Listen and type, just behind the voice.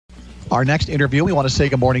Our next interview, we want to say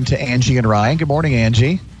good morning to Angie and Ryan. Good morning,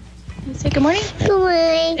 Angie. Say good morning. Good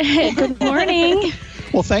morning. Good morning.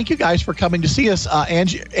 Well, thank you guys for coming to see us.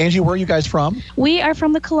 Angie, where are you guys from? We are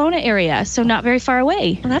from the Kelowna area, so not very far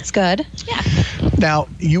away. Well, that's good. Yeah. Now,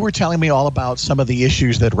 you were telling me all about some of the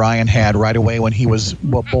issues that Ryan had right away when he was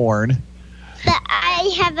born.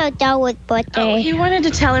 I have a Star Wars birthday. Oh, he wanted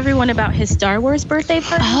to tell everyone about his Star Wars birthday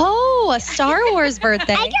party. Oh, a Star Wars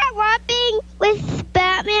birthday. I got Robin with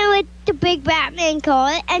Batman with the big Batman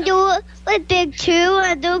car, and the with big two,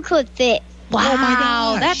 and the could fit. Wow, Oh my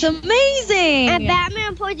gosh. that's amazing. And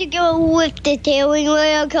Batman put together with the steering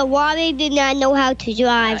wheel because Robin did not know how to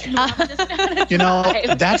drive. You know,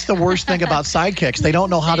 that's the worst thing about sidekicks. They don't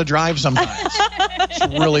know how to drive sometimes. It's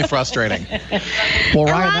really frustrating. Well, And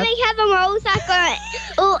Ryan, Robin have a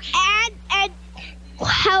motorcycle and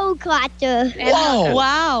helicopter. whoa.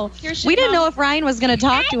 Wow. We didn't know if Ryan was going to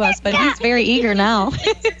talk to us, but he's very eager now.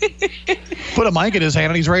 Put a mic in his hand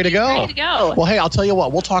and he's ready to go. Ready to go. Well, hey, I'll tell you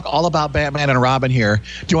what. We'll talk all about Batman and Robin here.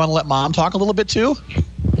 Do you want to let Mom talk a little bit too?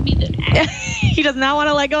 He does not want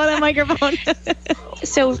to let go of that microphone.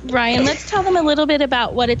 So, Ryan, let's tell them a little bit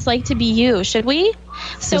about what it's like to be you, should we?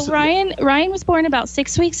 So, Ryan was born about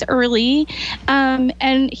 6 weeks early,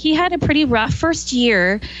 and he had a pretty rough first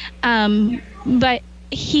year, but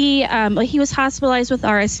he was hospitalized with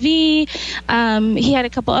RSV. He had a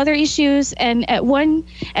couple other issues, and at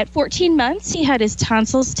 14 months, he had his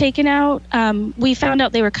tonsils taken out. We found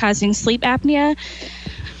out they were causing sleep apnea,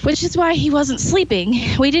 which is why he wasn't sleeping.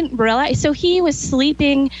 We didn't realize. So he was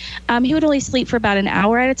sleeping. He would only sleep for about an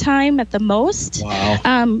hour at a time at the most.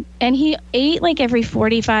 Wow. And he ate like every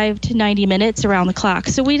 45 to 90 minutes around the clock.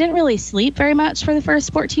 So we didn't really sleep very much for the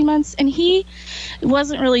first 14 months. And he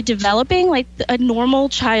wasn't really developing like a normal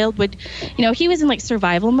child would. You know, he was in like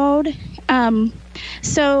survival mode.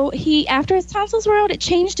 So after his tonsils were out, it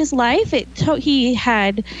changed his life. He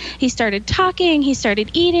started talking, he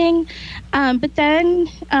started eating, but then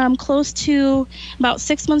close to about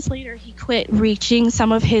 6 months later, he quit reaching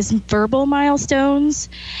some of his verbal milestones.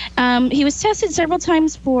 He was tested several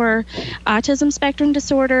times for autism spectrum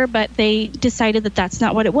disorder, but they decided that that's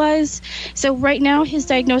not what it was. So right now, his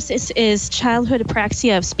diagnosis is childhood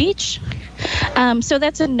apraxia of speech. So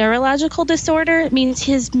that's a neurological disorder. It means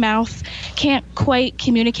his mouth can't quite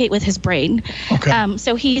communicate with his brain. Okay.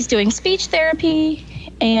 So he's doing speech therapy,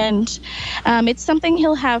 and it's something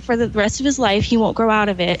he'll have for the rest of his life. He won't grow out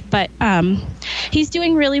of it, but he's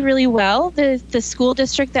doing really, really well. The school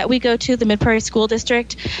district that we go to, the Mid-Prairie School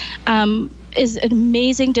District, is an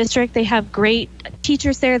amazing district. They have great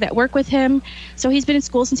teachers there that work with him. So he's been in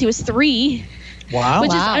school since he was 3. Wow.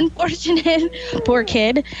 Which is unfortunate. Poor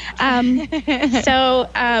kid.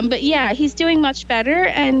 But yeah, he's doing much better,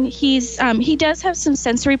 and he does have some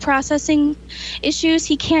sensory processing issues.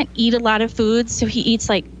 He can't eat a lot of foods, so he eats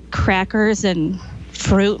like crackers and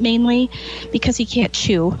fruit mainly because he can't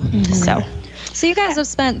chew. Mm-hmm. So you guys have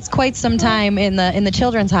spent quite some time in the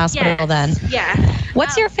children's hospital then. Yeah.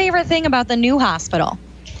 What's your favorite thing about the new hospital?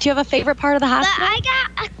 Do you have a favorite part of the But hospital? I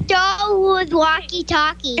got a Star Wars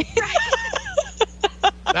walkie-talkie.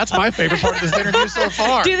 That's my favorite part of this interview so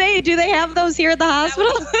far. Do they have those here at the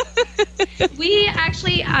hospital? We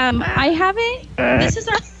actually, I haven't. This is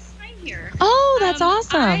our first time here. Oh, that's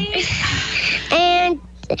awesome. And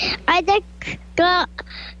I got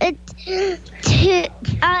it.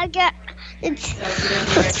 I got it.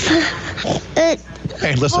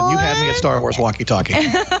 Hey, listen, you had me at Star Wars walkie-talkie.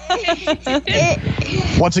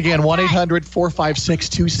 Once again,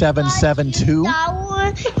 1-800-456-2772. Star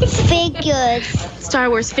Wars figures. Star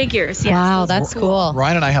Wars figures. Yes. Wow, that's cool.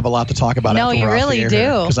 Ryan and I have a lot to talk about. No, you really do.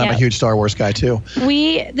 Because I'm a huge Star Wars guy, too.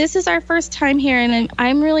 This is our first time here, and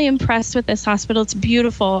I'm really impressed with this hospital. It's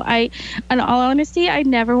beautiful. In all honesty, I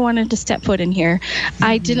never wanted to step foot in here.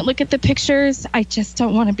 I didn't look at the pictures. I just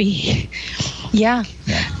don't want to be. Yeah.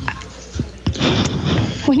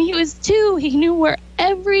 When he was 2, he knew where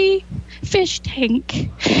every fish tank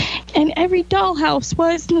and every dollhouse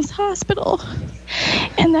was in this hospital.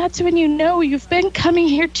 And that's when you know you've been coming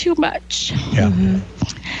here too much. Yeah. Mm-hmm.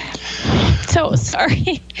 So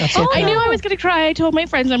sorry. That's okay. I knew I was going to cry. I told my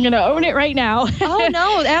friends I'm going to own it right now. Oh,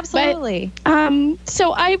 no, absolutely.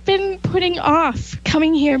 So I've been putting off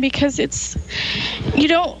coming here because you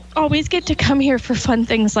don't always get to come here for fun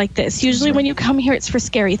things like this. Usually when you come here, it's for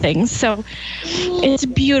scary things. So it's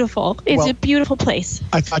beautiful. It's a beautiful place.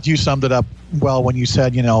 I thought you summed it up well when you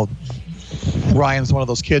said, Ryan's one of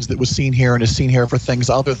those kids that was seen here and is seen here for things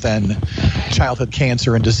other than childhood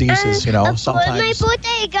cancer and diseases, Sometimes. For my birthday,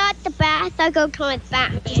 I got the bath. I go to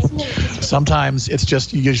Batman. Sometimes it's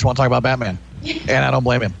just, you just want to talk about Batman. And I don't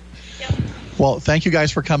blame him. Well, thank you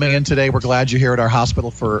guys for coming in today. We're glad you're here at our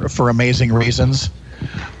hospital for amazing reasons.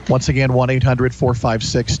 Once again,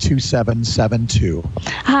 1-800-456-2772.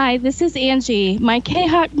 Hi, this is Angie. My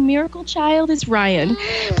KHAK miracle child is Ryan.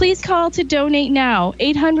 Please call to donate now.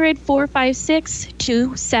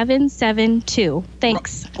 800-456-2772.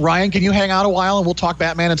 Thanks. Ryan, can you hang out a while and we'll talk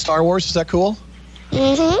Batman and Star Wars? Is that cool?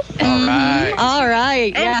 Mm-hmm. All right. All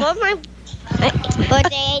right. And Yeah. for my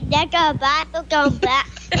birthday, they go back to come back.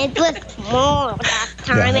 It was more last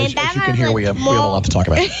time. Yeah, and as you Batman can hear, we have a was lot to talk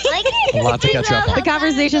about. Like, A lot to catch up on. The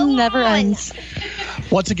conversation never ends.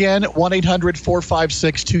 Once again,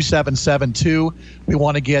 1-800-456-2772. We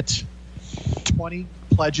want to get 20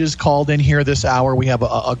 pledges called in here this hour. We have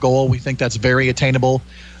a goal. We think that's very attainable.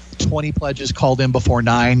 20 pledges called in before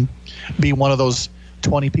 9. Be one of those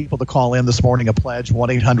 20 people to call in this morning a pledge.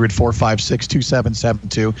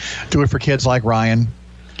 1-800-456-2772. Do it for kids like Ryan.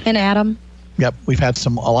 And Adam. Yep, we've had a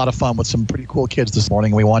lot of fun with some pretty cool kids this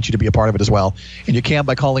morning. We want you to be a part of it as well. And you can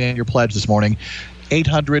by calling in your pledge this morning.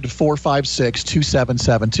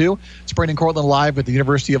 800-456-2772. It's Brandon Cortland live at the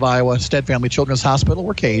University of Iowa Stead Family Children's Hospital.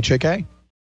 We're KHAK.